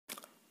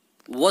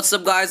What's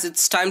up guys,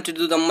 it's time to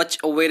do the much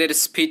awaited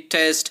speed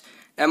test.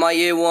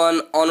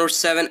 MIA1, Honor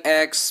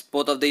 7X,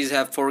 both of these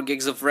have 4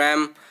 gigs of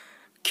RAM.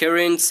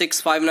 Kirin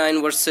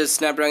 659 versus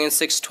Snapdragon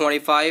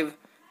 625.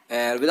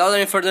 And without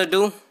any further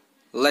ado,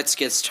 let's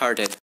get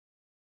started.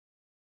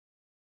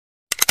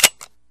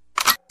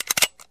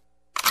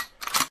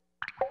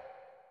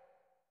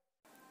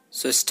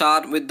 So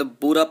start with the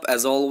boot up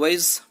as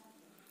always.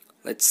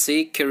 Let's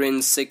see,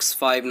 Kirin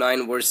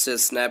 659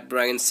 versus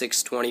Snapdragon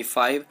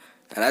 625.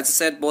 And as I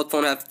said, both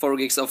phones have 4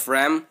 gigs of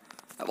RAM.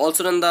 I've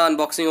also done the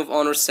unboxing of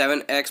Honor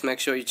 7X. Make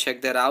sure you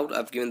check that out.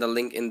 I've given the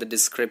link in the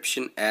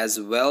description as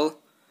well.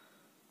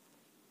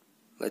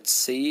 Let's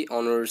see,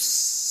 Honor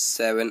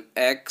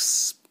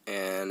 7X.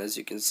 And as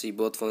you can see,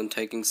 both phones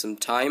taking some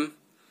time.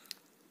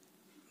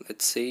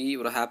 Let's see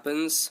what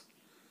happens.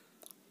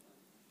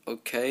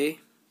 Okay,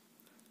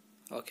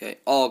 Honor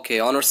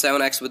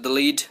 7X with the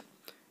lead.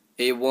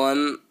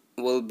 A1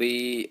 will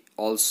be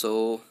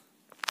also,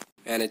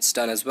 and it's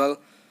done as well.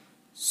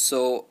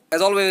 So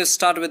as always,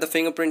 start with the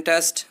fingerprint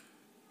test.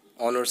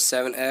 Honor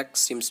 7X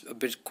seems a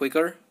bit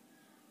quicker.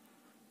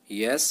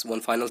 Yes, one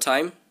final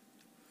time.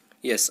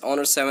 Yes,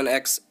 Honor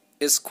 7X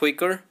is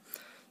quicker.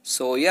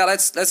 So yeah,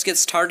 let's get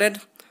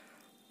started.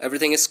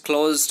 Everything is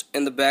closed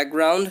in the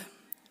background.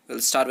 We'll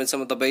start with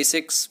some of the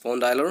basics.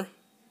 Phone dialer.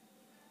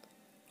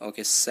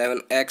 Okay,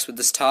 7X with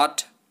the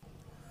start.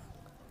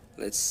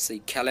 Let's see,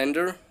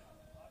 calendar.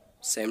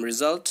 Same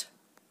result.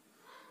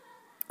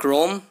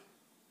 Chrome.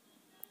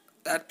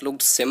 That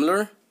looked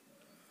similar.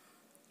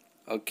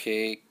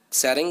 Okay,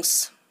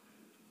 settings.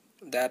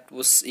 That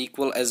was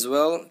equal as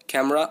well.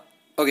 Camera.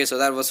 Okay, so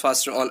that was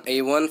faster on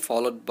A1,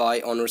 followed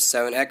by Honor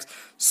 7X.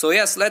 So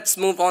yes, let's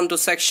move on to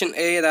section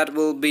A. That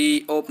will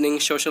be opening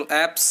social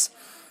apps.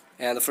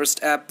 And the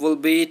first app will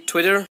be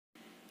Twitter.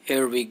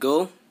 Here we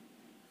go.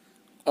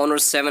 Honor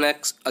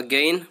 7X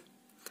again.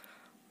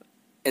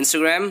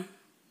 Instagram.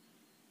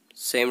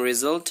 Same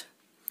result.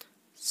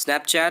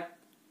 Snapchat.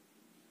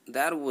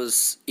 That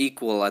was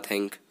equal, I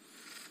think.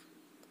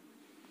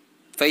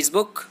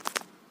 Facebook,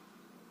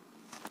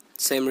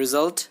 same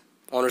result.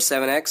 Honor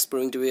 7X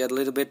proving to be a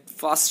little bit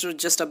faster,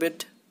 just a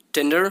bit.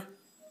 Tinder,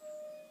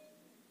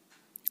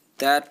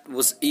 that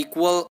was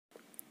equal.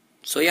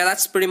 So yeah,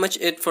 that's pretty much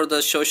it for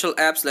the social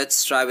apps.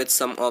 Let's try with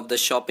some of the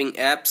shopping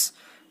apps.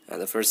 And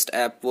the first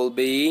app will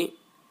be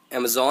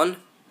Amazon.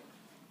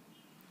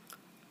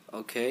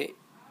 Okay,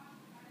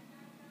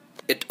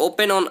 it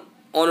opened on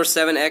Honor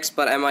 7X,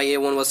 but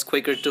MIA1 was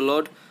quicker to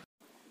load.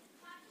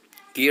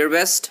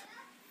 Gearbest.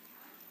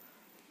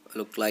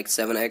 Look like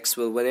 7X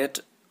will win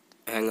it.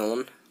 Hang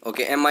on.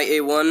 Okay,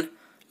 MIA1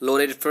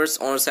 loaded first.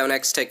 Honor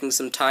 7X taking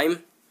some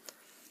time.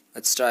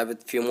 Let's try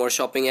with a few more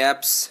shopping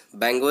apps.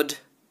 Banggood.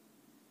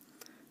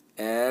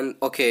 And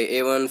okay,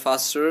 A1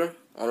 faster.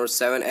 Honor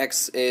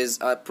 7X is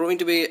proving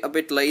to be a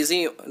bit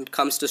lazy when it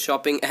comes to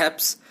shopping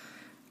apps.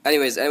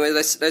 Anyways,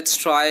 let's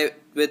try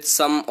with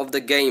some of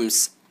the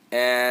games.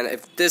 And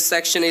if this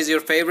section is your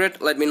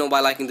favorite, let me know by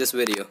liking this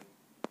video.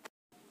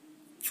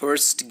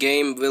 First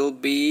game will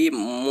be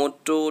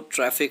Moto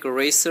Traffic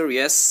Racer.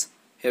 Yes,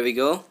 here we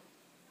go.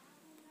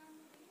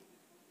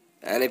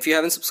 And if you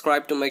haven't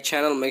subscribed to my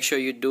channel, make sure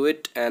you do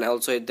it, and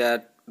also hit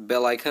that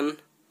bell icon.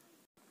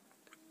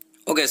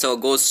 Okay, so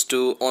it goes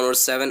to Honor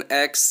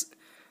 7X,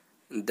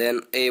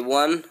 then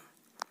A1.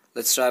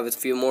 Let's try with a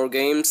few more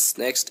games.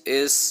 Next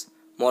is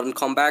Modern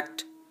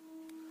Combat.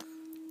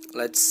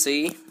 Let's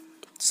see.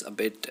 It's a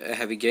bit a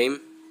heavy game,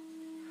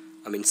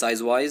 I mean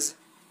size wise.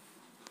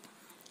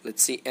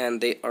 Let's see, and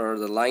the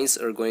lines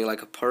are going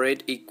like a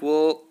parade,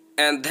 equal,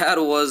 and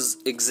that was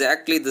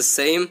exactly the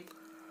same.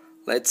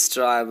 Let's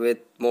try with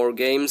more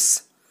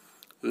games.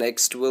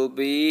 Next will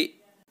be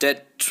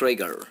Dead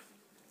Trigger.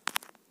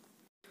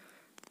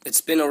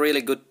 It's been a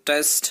really good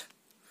test,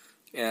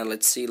 and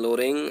let's see,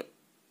 loading.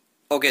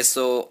 Okay,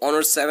 so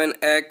Honor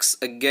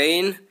 7X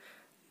again,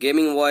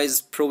 gaming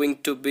wise proving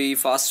to be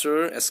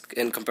faster as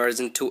in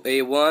comparison to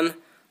A1.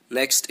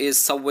 Next is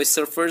Subway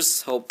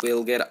Surfers. Hope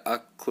we'll get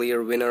a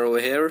clear winner over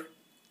here.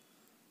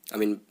 I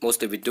mean,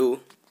 mostly we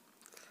do.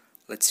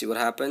 Let's see what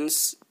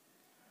happens.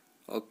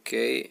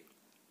 Okay,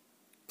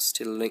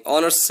 still link.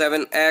 Honor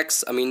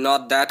 7X, I mean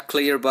not that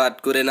clear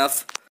but good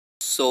enough.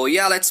 So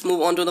yeah, let's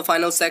move on to the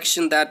final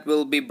section. That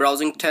will be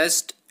browsing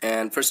test.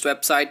 And first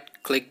website,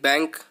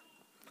 ClickBank.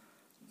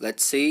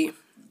 Let's see.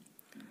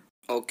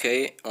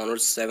 Okay, Honor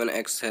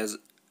 7X has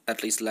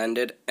at least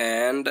landed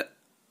and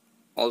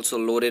also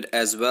loaded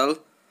as well.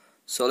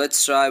 So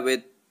let's try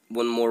with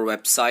one more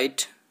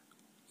website,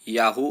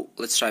 Yahoo.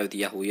 Let's try with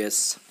Yahoo.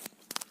 Yes.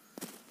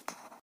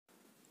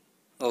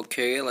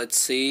 Okay, let's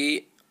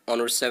see,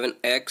 Honor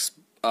 7X.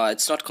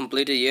 It's not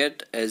completed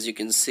yet. As you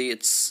can see,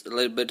 it's a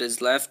little bit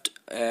is left.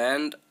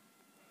 And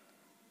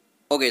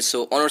okay,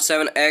 so Honor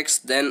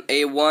 7X, then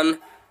A1.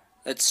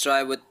 Let's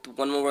try with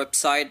one more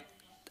website,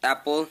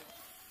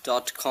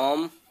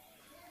 Apple.com,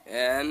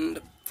 and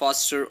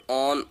faster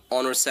on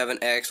Honor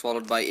 7X,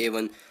 followed by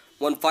A1.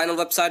 One final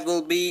website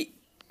will be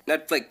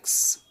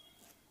Netflix,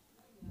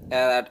 and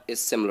that is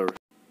similar.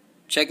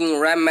 Checking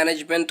RAM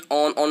management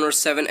on Honor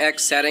 7X,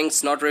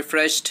 settings not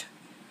refreshed.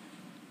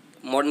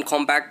 Modern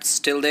Compact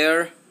still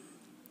there.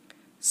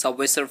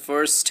 Subway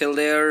Surfer still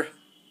there.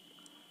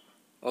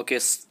 Okay,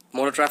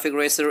 Motor Traffic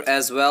Racer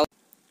as well.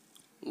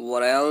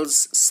 What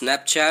else?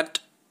 Snapchat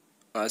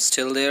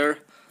still there.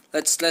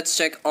 Let's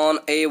check on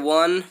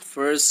A1.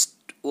 First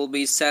will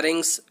be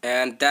settings,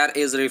 and that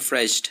is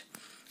refreshed.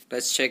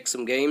 Let's check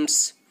some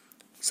games.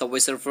 Subway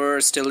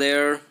Surfer still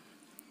there.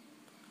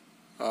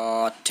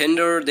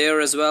 Tinder there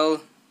as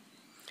well.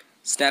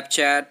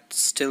 Snapchat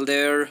still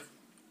there.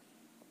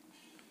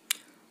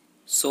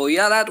 So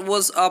yeah, that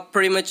was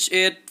pretty much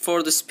it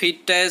for the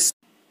speed test.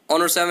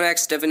 Honor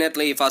 7X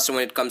definitely faster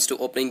when it comes to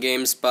opening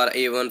games, but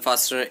even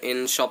faster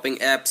in shopping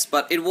apps.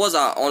 But it was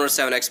Honor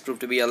 7X proved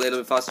to be a little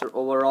bit faster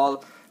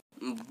overall.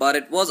 But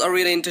it was a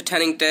really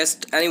entertaining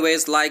test.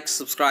 Anyways, like,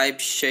 subscribe,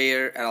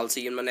 share, and I'll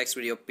see you in my next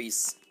video.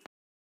 Peace.